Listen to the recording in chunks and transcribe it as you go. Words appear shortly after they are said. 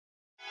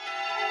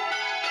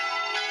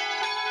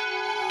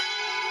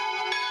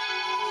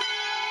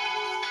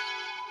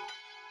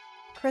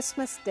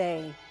Christmas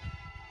Day,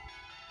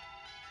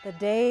 the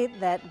day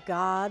that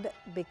God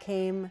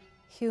became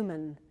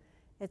human.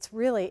 It's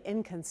really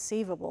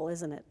inconceivable,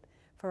 isn't it,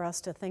 for us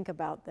to think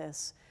about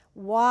this?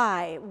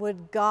 Why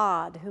would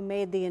God, who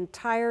made the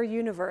entire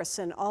universe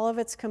and all of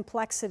its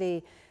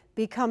complexity,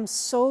 become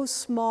so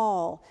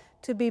small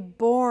to be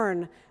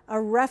born a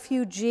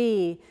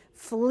refugee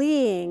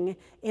fleeing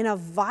in a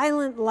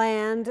violent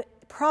land,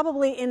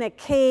 probably in a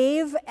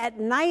cave at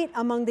night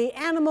among the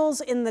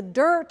animals in the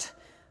dirt?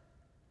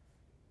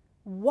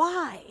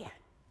 Why?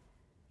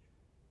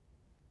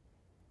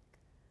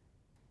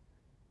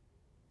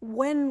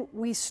 When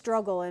we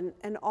struggle,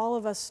 and all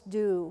of us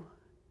do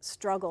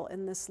struggle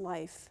in this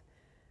life,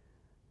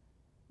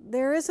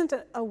 there isn't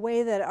a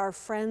way that our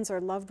friends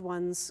or loved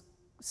ones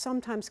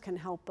sometimes can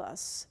help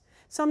us.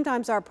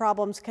 Sometimes our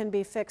problems can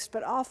be fixed,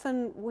 but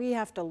often we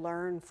have to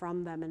learn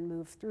from them and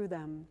move through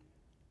them.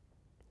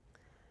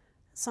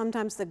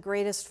 Sometimes the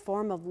greatest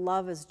form of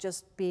love is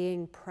just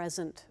being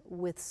present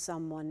with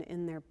someone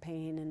in their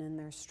pain and in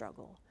their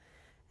struggle.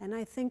 And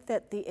I think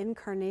that the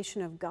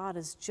incarnation of God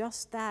is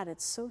just that.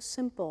 It's so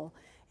simple.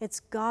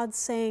 It's God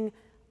saying,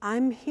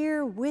 I'm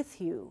here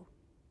with you.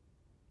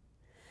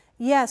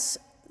 Yes,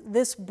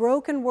 this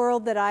broken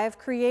world that I have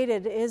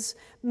created is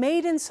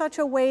made in such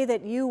a way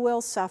that you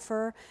will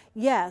suffer.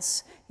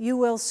 Yes, you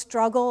will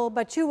struggle,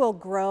 but you will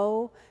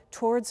grow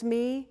towards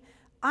me.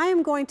 I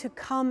am going to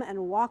come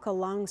and walk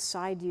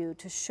alongside you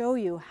to show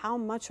you how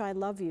much I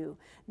love you,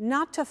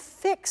 not to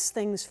fix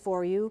things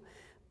for you,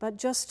 but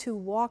just to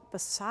walk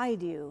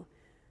beside you.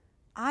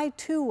 I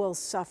too will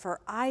suffer.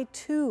 I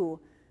too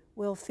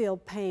will feel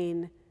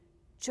pain,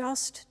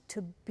 just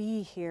to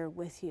be here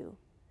with you.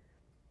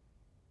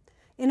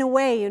 In a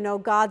way, you know,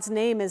 God's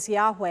name is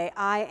Yahweh,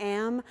 I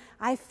am.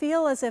 I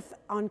feel as if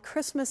on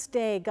Christmas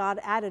Day, God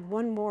added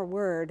one more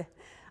word.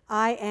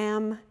 I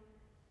am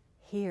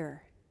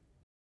here.